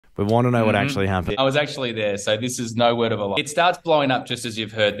We want to know what actually happened. I was actually there, so this is no word of a lie. It starts blowing up just as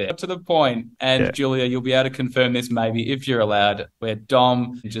you've heard there. To the point, and Julia, you'll be able to confirm this maybe if you're allowed, where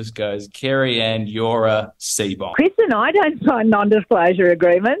Dom just goes, Kerry Ann, you're a C-bomb. Chris and I don't sign non-disclosure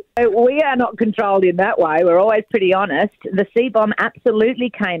agreements. We are not controlled in that way. We're always pretty honest. The C-bomb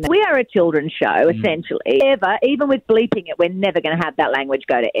absolutely came. We are a children's show, essentially. Even with bleeping it, we're never going to have that language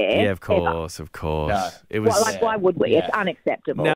go to air. Yeah, of course. No. It was Why would we? It's unacceptable.